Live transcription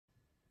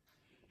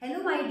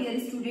Hello my dear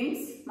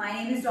students, my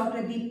name is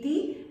Dr.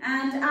 Deepti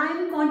and I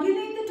am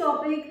continuing the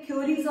topic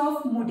theories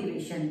of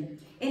motivation.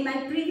 In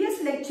my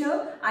previous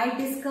lecture, I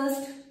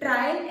discussed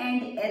trial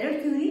and error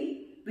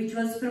theory which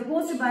was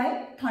proposed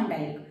by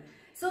Thorndike.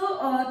 So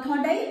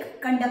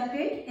Thorndike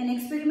conducted an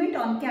experiment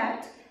on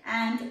cat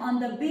and on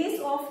the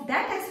base of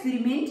that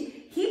experiment,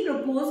 he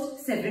proposed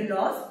several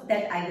laws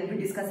that I will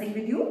be discussing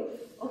with you.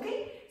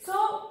 Okay,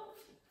 so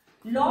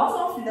laws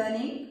of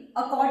learning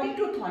according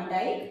to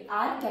Thorndike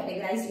are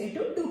categorized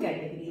into two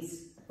categories.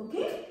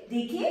 Okay,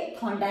 देखिए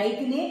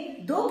Thorndike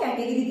ने दो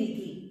category दी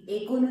थी,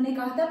 एक को उन्होंने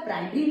कहा था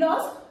primary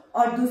laws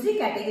और दूसरी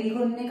कैटेगरी को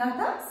उन्होंने कहा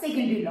था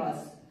सेकेंडरी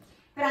लॉज।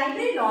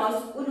 प्राइमरी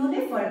लॉज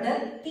उन्होंने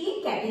फर्दर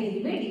तीन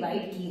कैटेगरी में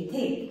डिवाइड किए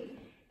थे।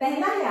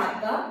 पहला है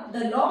आपका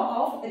the law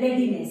of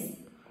readiness.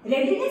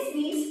 Readiness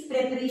means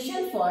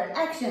preparation for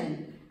action.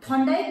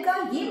 Thorndike का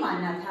ये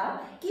मानना था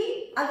कि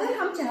अगर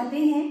हम चाहते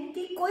हैं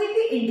कि कोई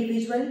भी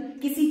इंडिविजुअल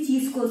किसी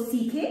चीज को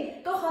सीखे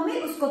तो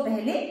हमें उसको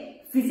पहले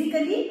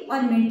फिजिकली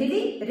और मेंटली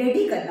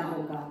रेडी करना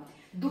होगा।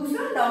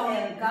 दूसरा लॉ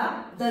है उनका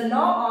the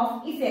law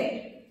of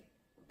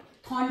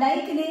effect.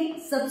 Thorndike ने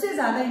सबसे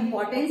ज्यादा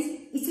इंपॉर्टेंस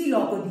इसी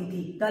लॉ को दी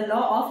थी, द लॉ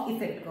ऑफ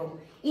इफेक्ट को।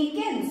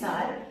 इनके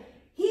अनुसार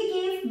he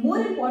gave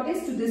more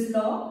importance to this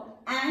law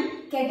and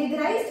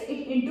categorised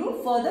it into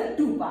further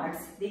two parts.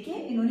 देखिए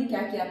इन्होंने क्या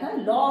किया था,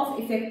 लॉ ऑफ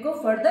इफेक्ट को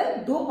फर्दर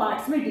दो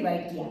पार्ट्स में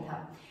डिवाइड किया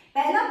था।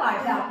 पहला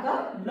पार्ट है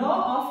आपका लॉ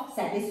ऑफ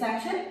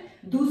सेटिस्फैक्शन,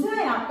 दूसरा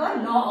है आपका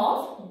लॉ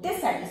ऑफ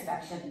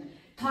डिससैटिस्फैक्शन।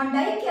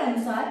 थॉर्नडाइक के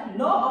अनुसार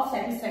लॉ ऑफ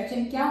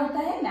सेटिस्फैक्शन क्या होता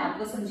है मैं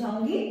आपको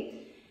समझाऊंगी।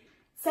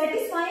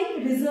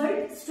 Satisfying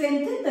result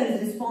strengthen the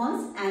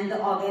response and the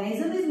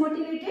organism is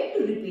motivated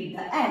to repeat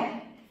the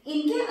act.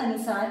 इनके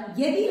अनुसार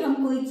यदि हम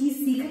कोई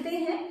चीज सीखते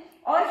हैं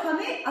और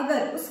हमें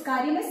अगर उस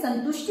कार्य में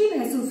संतुष्टि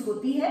महसूस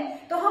होती है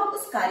तो हम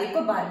उस कार्य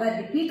को बार बार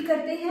रिपीट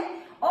करते हैं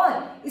और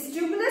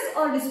स्टिमुलस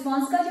और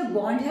रिस्पॉन्स का जो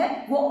बॉन्ड है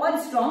वो और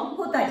स्ट्रॉन्ग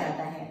होता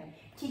जाता है।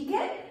 ठीक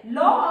है,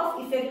 लॉ ऑफ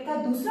इफेक्ट का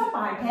दूसरा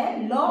पार्ट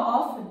है law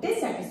of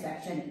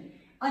dissatisfaction.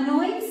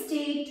 Annoying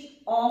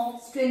state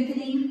of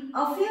strengthening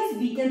affairs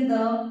weaken the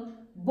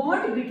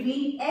bond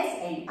between S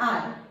and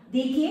are.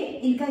 देखिए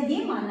इनका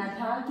ये मानना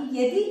था कि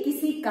यदि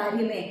किसी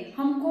कार्य में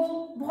हमको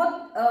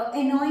बहुत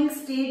एनोइंग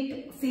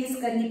स्टेट फेस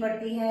करनी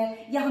पड़ती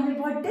है या हमें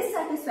बहुत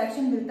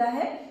डिससैटिस्फैक्शन मिलता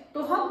है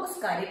तो हम उस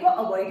कार्य को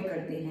अवॉइड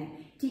करते हैं।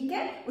 ठीक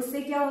है,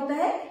 उससे क्या होता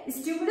है,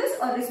 स्टिमुलस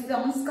और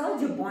रिस्पॉन्स का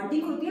जो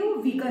बॉन्डिंग होती है वो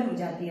वीकन हो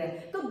जाती है।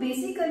 तो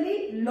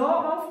बेसिकली लॉ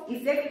ऑफ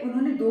इफेक्ट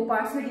उन्होंने दो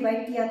पार्ट्स में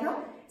डिवाइड किया था,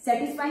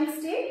 सेटिस्फाइंग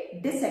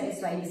स्टेट,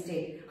 डिससैटिस्फाइंग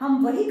स्टेट।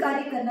 हम वही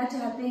कार्य करना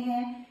चाहते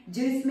हैं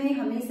जिसमें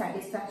हमें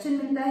सेटिस्फैक्शन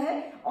मिलता है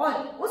और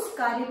उस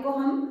कार्य को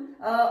हम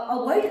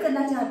अवॉइड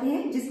करना चाहते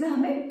हैं जिसमें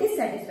हमें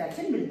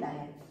डिससैटिस्फैक्शन मिलता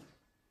है।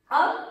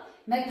 अब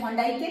मैं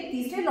थॉर्नडाइक के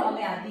तीसरे लॉ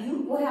में आती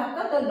हूँ, वो है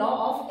आपका द लॉ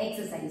ऑफ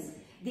एक्सरसाइज।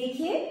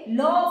 देखिए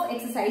लॉ ऑफ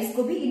एक्सरसाइज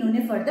को भी इन्होंने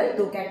फर्दर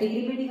दो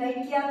कैटेगरी में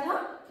डिवाइड किया था।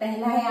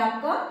 पहला है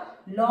आपका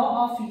लॉ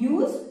ऑफ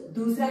यूज,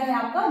 दूसरा है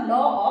आपका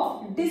लॉ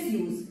ऑफ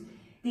डिसयूज।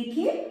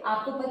 देखिए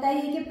आपको पता ही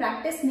है कि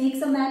practice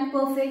makes a man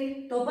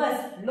perfect, तो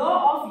बस लॉ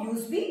ऑफ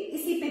यूज भी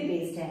इसी पे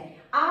बेस्ड है।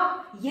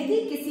 आप यदि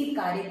किसी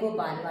कार्य को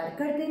बार बार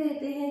करते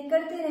रहते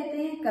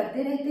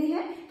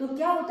हैं तो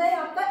क्या होता है,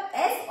 आपका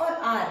एस और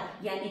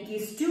आर यानी कि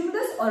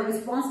स्टिमुलस और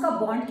रिस्पॉन्स का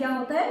बॉन्ड क्या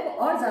होता है वो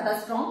और ज्यादा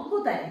स्ट्रॉन्ग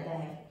होता रहता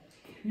है।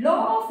 लॉ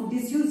ऑफ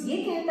डिसयूज ये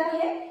कहता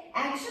है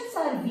actions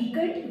are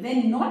weekend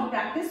when not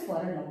practice for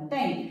a long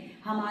time.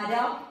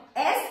 हमारा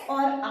एस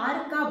और आर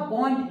का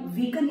बॉन्ड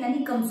वीकन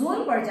यानी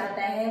कमजोर पड़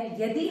जाता है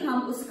यदि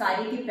हम उस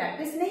कार्य की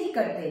प्रैक्टिस नहीं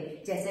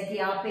करते। जैसे कि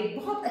आप एक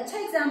बहुत अच्छा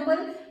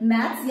एग्जांपल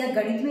मैथ्स या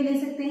गणित में ले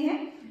सकते हैं।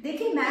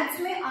 देखिए मैथ्स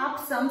में आप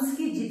सम्स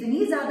की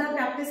जितनी ज्यादा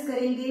प्रैक्टिस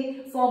करेंगे,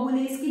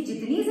 फॉर्मूलेस की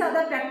जितनी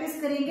ज्यादा प्रैक्टिस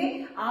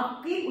करेंगे,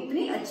 आपकी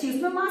उतनी अच्छी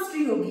उसमें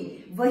मास्टरी होगी।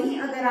 वहीं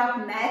अगर आप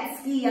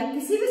मैथ्स की या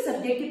किसी भी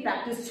सब्जेक्ट की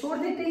प्रैक्टिस छोड़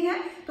देते हैं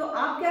तो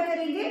आप क्या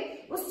करेंगे,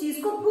 उस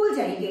चीज को भूल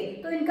जाएंगे।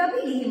 तो इनका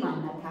भी यही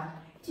मानना था।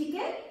 ठीक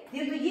है,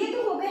 ये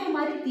तो हो गए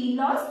हमारे तीन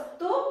लॉज।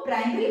 तो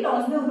प्राइमरी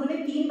लॉज में उन्होंने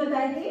तीन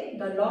बताए थे,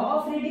 the law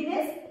of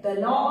readiness, the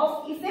law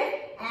of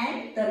effect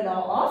and the law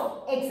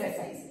of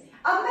exercise.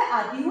 अब मैं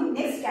आती हूँ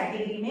नेक्स्ट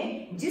कैटेगरी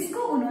में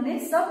जिसको उन्होंने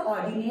सब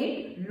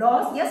ऑर्डिनेट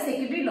लॉज या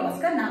सेकेंडरी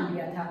लॉज का नाम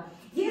दिया था।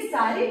 ये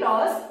सारे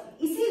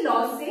लॉज इसी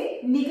लॉज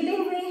से निकले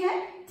हुए हैं।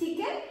 ठीक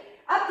है,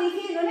 अब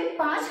देखिए इन्होंने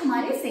 5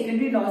 हमारे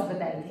सेकेंडरी लॉज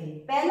बताए थे।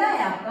 पहला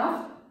है आपका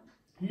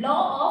law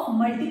of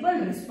multiple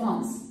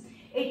response.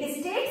 It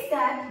states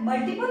that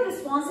multiple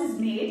response is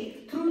made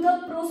through the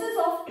process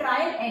of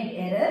trial and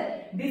error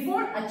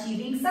before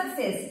achieving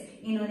success.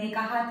 इन्होंने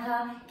कहा था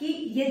कि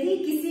यदि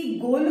किसी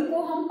गोल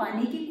को हम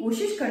पाने की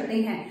कोशिश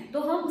करते हैं तो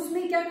हम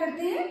उसमें क्या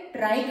करते हैं,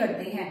 ट्राई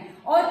करते हैं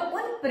और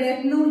उन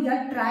प्रयत्नों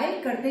या ट्राई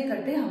करते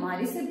करते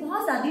हमारे से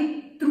बहुत सारी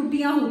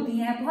त्रुटियां होती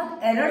हैं,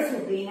 बहुत एरर्स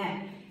होते हैं।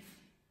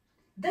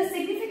 The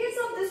significance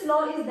of this law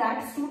is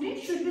that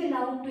students should be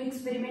allowed to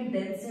experiment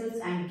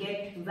themselves and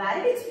get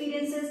varied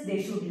experiences. They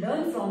should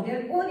learn from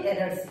their own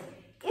errors.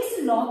 इस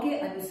लॉ के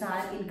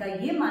अनुसार इनका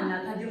ये मानना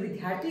था जो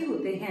विद्यार्थी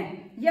होते हैं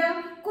या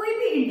कोई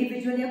भी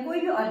इंडिविजुअल या कोई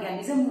भी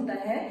ऑर्गेनिज्म होता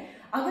है,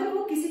 अगर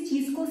वो किसी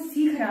चीज को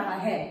सीख रहा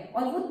है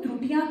और वो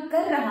त्रुटियां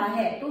कर रहा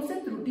है तो उसे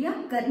त्रुटियां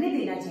करने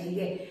देना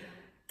चाहिए,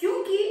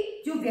 क्योंकि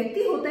जो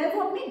व्यक्ति होता है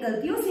वो अपनी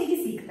गलतियों से ही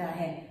सीखता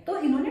है। तो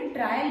इन्होंने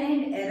ट्रायल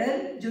एंड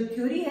एरर जो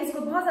थ्योरी है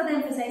इसको बहुत ज्यादा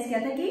एम्फेसाइज किया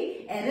था कि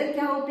एरर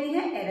क्या होते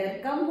हैं,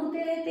 एरर कम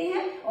होते रहते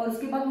हैं और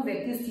उसके बाद वो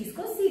व्यक्ति उस चीज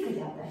को सीख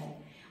जाता है।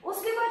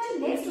 उसके बाद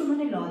जो नेक्स्ट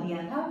उन्होंने लॉ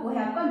दिया था वो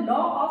है आपका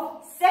लॉ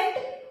ऑफ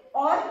सेट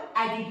और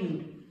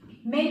attitude.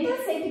 Mental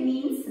set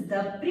means the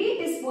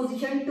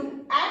predisposition to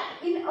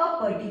act in a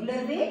particular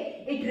way.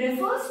 It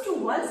refers to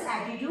one's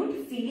attitude,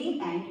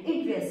 feeling and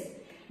interest.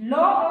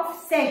 Law of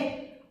set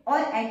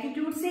और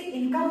एटीट्यूड से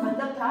इनका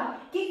मतलब था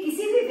कि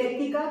किसी भी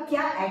व्यक्ति का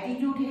क्या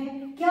एटीट्यूड है,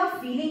 क्या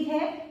फीलिंग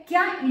है,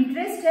 क्या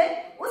इंटरेस्ट है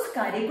उस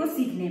कार्य को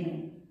सीखने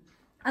में।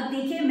 अब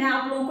देखिए, मैं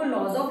आप लोगों को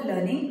laws of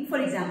learning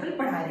for example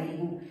पढ़ा रही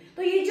हूँ,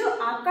 तो ये जो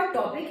आपका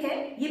टॉपिक है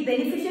ये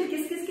बेनिफिशियल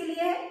किस किस के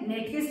लिए है,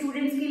 नेट के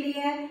स्टूडेंट्स के लिए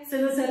है,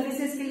 सिविल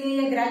सर्विसेज के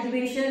लिए, या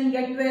ग्रेजुएशन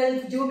या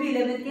 12th जो भी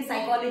 11th के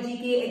साइकोलॉजी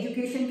के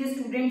एजुकेशन के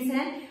स्टूडेंट्स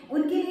हैं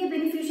उनके लिए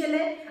बेनिफिशियल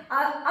है।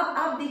 अब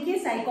आप देखिए,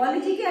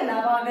 साइकोलॉजी के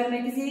अलावा अगर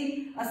मैं किसी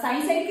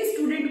साइंस साइड के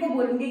स्टूडेंट को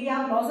बोलूंगी कि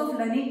आप लॉज ऑफ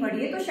लर्निंग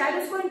पढ़िए तो शायद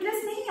उसको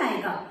इंटरेस्ट नहीं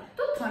आएगा।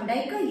 तो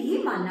थॉर्नडाइक का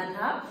ये मानना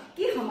था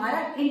कि हमारा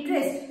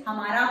इंटरेस्ट,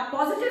 हमारा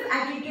पॉजिटिव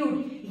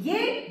एटीट्यूड ये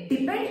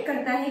डिपेंड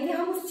करता है कि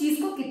हम उस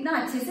चीज को कितना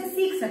अच्छे से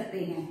सीख सकते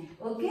हैं।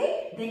 Okay,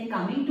 then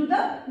coming to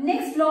the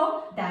next law,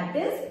 that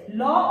is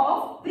law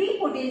of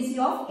prepotency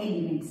of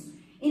elements.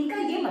 इनका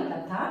ये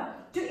मतलब था,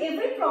 to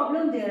every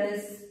problem there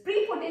is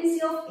prepotency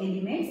of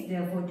elements,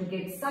 therefore to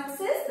get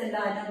success the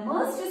learner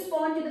must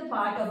respond to the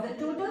part of the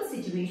total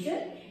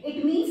situation. It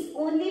means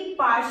only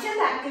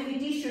partial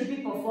activity should be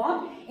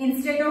performed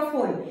instead of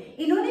whole.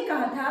 इन्होंने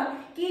कहा था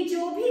कि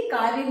जो भी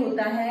कार्य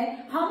होता है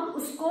हम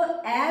उसको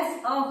as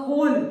a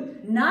whole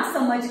ना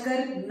समझकर,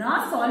 ना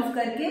सॉल्व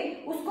करके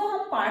उसको हम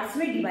पार्ट्स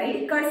में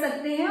डिवाइड कर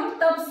सकते हैं और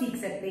तब सीख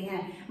सकते हैं।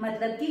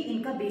 मतलब कि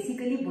इनका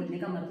बेसिकली बोलने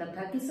का मतलब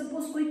था कि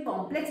सपोज कोई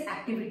कॉम्प्लेक्स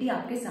एक्टिविटी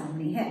आपके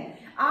सामने है,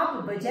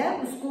 आप बजाय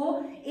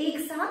उसको एक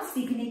साथ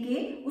सीखने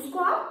के उसको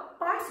आप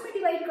पार्ट्स में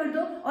डिवाइड कर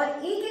दो और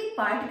एक एक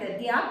पार्ट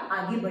करके आप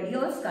आगे बढ़िए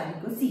और उस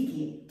कार्य को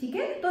सीखिए। ठीक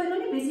है, तो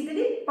इन्होंने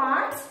बेसिकली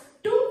पार्ट्स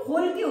टू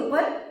होल के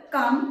ऊपर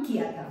काम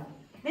किया था।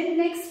 Then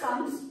next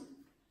comes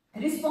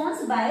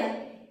response bye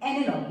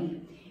analogy.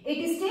 It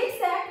states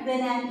that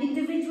when an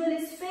individual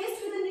is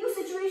faced with a new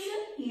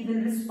situation, he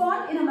will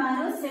respond in a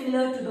manner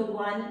similar to the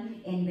one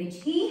in which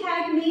he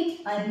had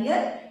met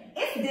earlier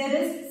if there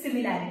is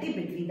similarity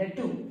between the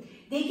two.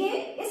 देखिए,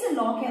 इस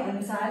law के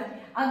अनुसार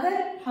अगर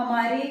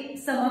हमारे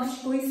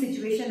समक्ष कोई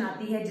situation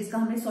आती है जिसका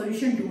हमें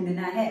सॉल्यूशन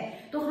ढूंढना है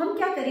तो हम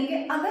क्या करेंगे,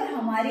 अगर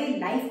हमारे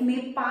लाइफ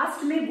में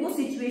पास्ट में वो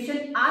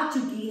सिचुएशन आ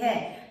चुकी है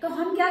तो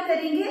हम क्या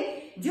करेंगे,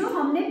 जो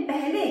हमने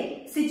पहले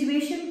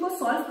सिचुएशन को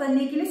सॉल्व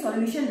करने के लिए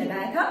सॉल्यूशन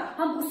लगाया था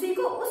हम उसी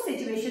को उस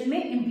सिचुएशन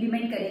में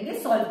इंप्लीमेंट करेंगे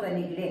सॉल्व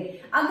करने के लिए।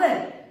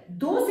 अगर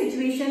दो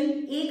सिचुएशन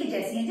एक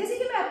जैसी हैं, जैसे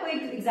कि मैं आपको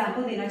एक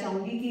एग्जांपल देना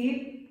चाहूंगी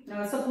कि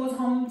सपोज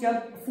हम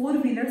जब 4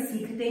 व्हीलर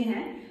सीखते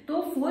हैं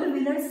तो 4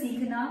 व्हीलर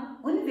सीखना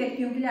उन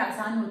व्यक्तियों के लिए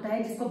आसान होता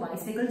है जिसको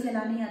बाइसिकल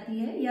चलानी आती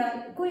है या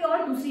कोई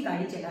और दूसरी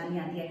गाड़ी चलानी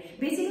आती है।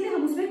 बेसिकली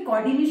हम उसमें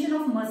कोऑर्डिनेशन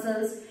ऑफ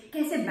मसल्स,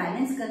 कैसे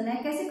बैलेंस करना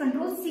है, कैसे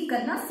कंट्रोल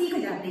करना सीख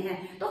जाते हैं,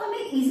 तो हमें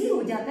इजी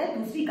हो जाता है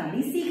दूसरी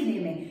गाड़ी सीखने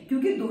में,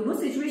 क्योंकि दोनों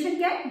सिचुएशन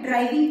क्या है,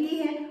 ड्राइविंग की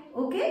है।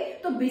 ओके,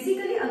 तो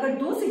बेसिकली अगर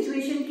दो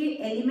सिचुएशन के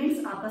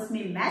एलिमेंट्स आपस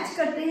में मैच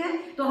करते हैं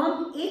तो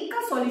हम एक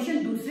का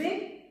सॉल्यूशन दूसरे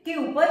के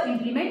ऊपर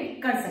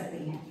इंप्लीमेंट कर सकते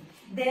हैं।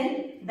 Then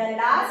the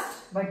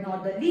last but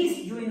not the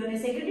least जो इन्होंने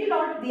सेकेंडरी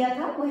लॉ दिया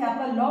था वो है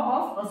आपका law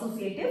of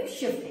associative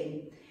shifting.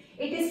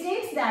 It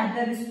states that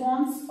the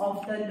response of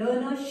the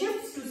learner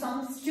shifts to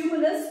some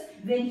stimulus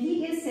when he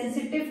is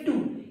sensitive to.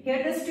 Here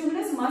the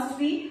stimulus must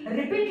be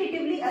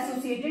repetitively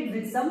associated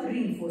with some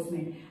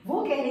reinforcement.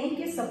 वो कह रहे हैं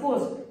कि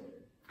suppose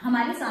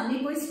हमारे सामने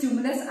कोई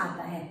stimulus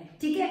आता है,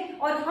 ठीक है,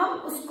 और हम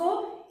उसको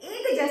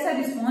एक जैसा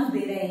रिस्पॉन्स दे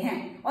रहे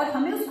हैं और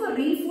हमें उसको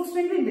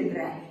रीइंफोर्समेंट भी मिल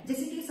रहा है।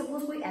 जैसे कि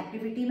सपोज कोई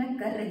एक्टिविटी मैं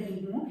कर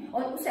रही हूँ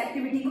और उस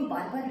एक्टिविटी को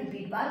बार बार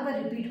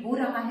रिपीट हो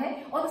रहा है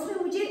और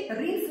उसमें मुझे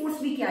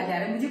रीइंफोर्स भी किया जा रहा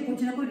है, मुझे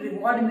कुछ ना कुछ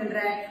रिवॉर्ड मिल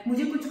रहा है,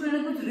 मुझे कुछ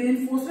ना कुछ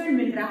रीइंफोर्समेंट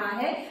मिल रहा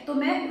है, तो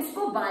मैं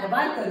उसको बार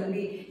बार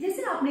करूंगी।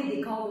 जैसे आपने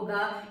देखा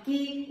होगा कि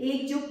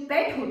एक जो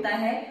पेट होता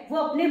है वो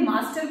अपने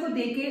मास्टर को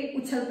देके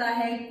उछलता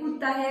है,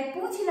 कूदता है,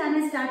 पूंछ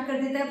हिलाना स्टार्ट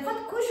कर देता है,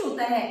 बहुत खुश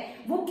होता है।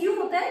 वो क्यों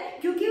होता है?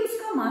 क्योंकि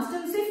उसका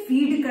मास्टर उसे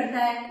फीड करता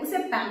है, उसे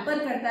पैम्पर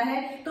करता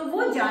है। तो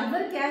वो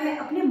जानवर क्या है,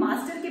 अपने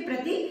मास्टर के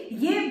प्रति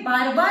ये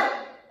बार बार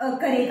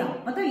करेगा,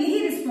 मतलब यही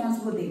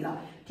रिस्पॉन्स वो देगा।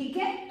 ठीक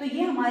है, तो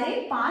ये हमारे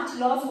 5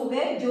 लॉस हो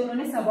गए जो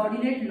उन्होंने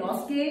सबऑर्डिनेट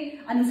लॉस के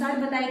अनुसार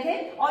बताए थे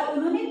और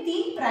उन्होंने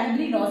 3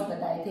 प्राइमरी लॉस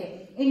बताए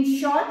थे। इन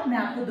शॉर्ट मैं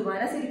आपको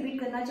दोबारा से रिपीट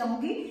करना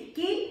चाहूंगी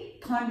कि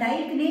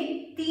थॉर्नडाइक ने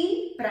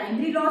 3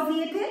 प्राइमरी लॉस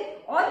दिए थे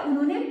और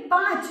उन्होंने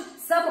 5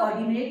 सब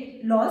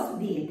ऑर्डिनेट लॉस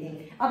दिए थे।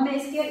 अब मैं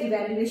इसके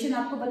इवैल्यूएशन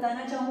आपको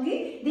बताना चाहूंगी।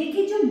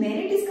 देखिए, जो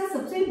मेरिट इसका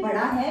सबसे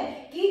बड़ा है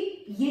कि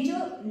ये जो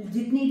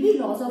जितनी भी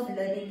लॉज ऑफ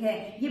लर्निंग है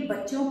ये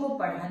बच्चों को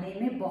पढ़ाने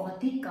में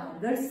बहुत ही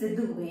कारगर सिद्ध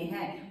हुए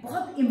हैं।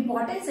 बहुत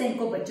इंपॉर्टेंस है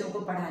इनको बच्चों को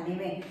पढ़ाने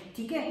में,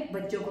 ठीक है।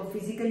 बच्चों को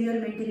फिजिकली और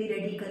मेंटली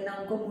रेडी करना,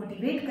 उनको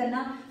मोटिवेट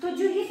करना। तो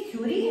जो ये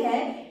थ्योरी है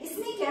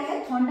इसमें क्या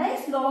है,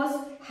 थॉर्नडाइक्स laws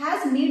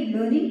has made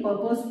learning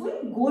purposeful,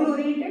 goal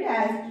oriented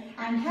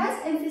and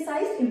has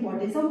emphasised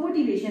importance of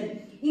motivation.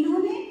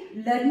 इन्होंने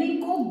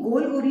लर्निंग को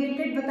गोल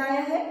ओरिएंटेड बताया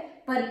है,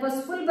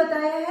 पर्पसफुल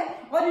बताया है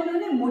और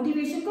इन्होंने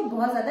मोटिवेशन को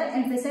बहुत ज्यादा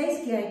एम्फेसाइज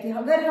किया है कि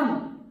अगर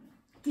हम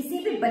किसी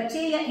भी बच्चे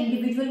या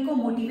इंडिविजुअल को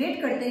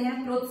मोटिवेट करते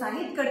हैं,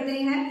 प्रोत्साहित करते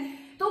हैं,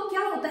 तो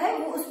क्या होता है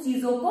वो उस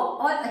चीजों को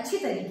और अच्छी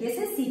तरीके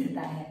से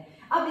सीखता है।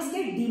 अब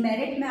इसके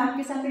डिमेरिट मैं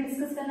आपके सामने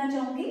डिस्कस करना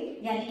चाहूंगी,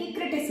 यानी कि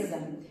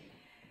criticism.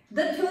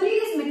 The theory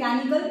is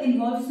mechanical,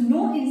 involves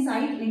no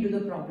insight into the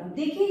problem।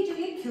 देखिए जो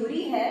ये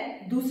थ्योरी है,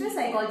 दूसरे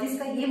साइकोलॉजिस्ट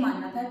का ये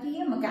मानना था कि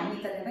ये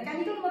मैकेनिकल है।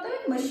 मैकेनिकल मतलब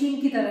एक मशीन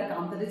की तरह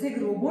काम करता है, जैसे एक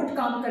रोबोट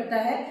काम करता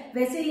है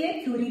वैसे ये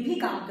थ्योरी भी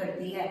काम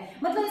करती है।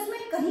 मतलब इसमें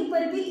कहीं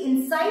पर भी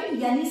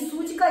इंसाइट यानी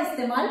सूझ का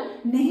इस्तेमाल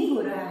नहीं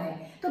हो रहा है।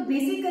 तो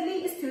बेसिकली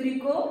इस थ्योरी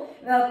को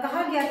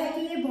कहा गया था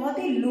कि ये बहुत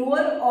ही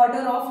लोअर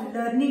ऑर्डर ऑफ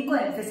लर्निंग को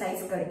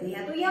एम्फेसाइज करती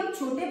है। तो ये हम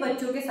छोटे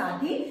बच्चों के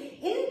साथ ही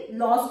इन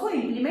लॉज को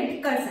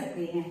इम्प्लीमेंट कर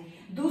सकते हैं।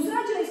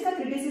 दूसरा जो इसका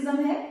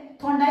क्रिटिसिज्म है,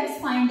 थॉर्नडाइक्स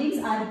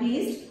findings are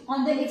based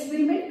on the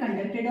experiment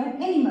conducted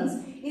on animals.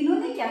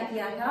 इन्होंने क्या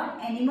किया था,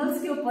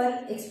 एनिमल्स के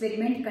ऊपर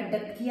एक्सपेरिमेंट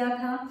कंडक्ट किया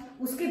था,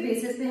 उसके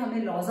बेसिस पे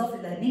हमें लॉज ऑफ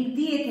लर्निंग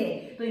दिए थे।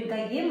 तो इनका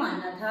ये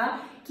मानना था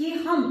कि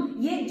हम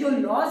ये जो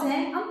लॉज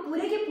हैं हम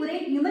पूरे के पूरे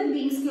ह्यूमन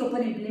बीइंग्स के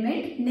ऊपर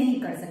इम्प्लीमेंट नहीं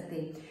कर सकते।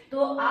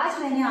 तो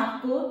आज मैंने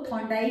आपको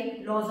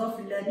Thorndike laws of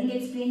learning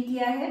explain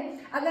किया है।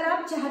 अगर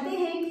आप चाहते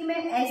हैं कि मैं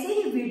ऐसे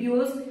ही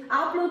वीडियोस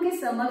आप लोगों के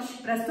समक्ष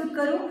प्रस्तुत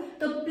करूं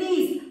तो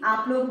प्लीज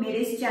आप लोग मेरे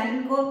इस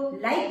चैनल को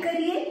लाइक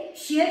करिए,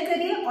 शेयर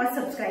करिए और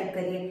सब्सक्राइब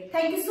करिए।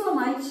 Thank you so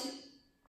much.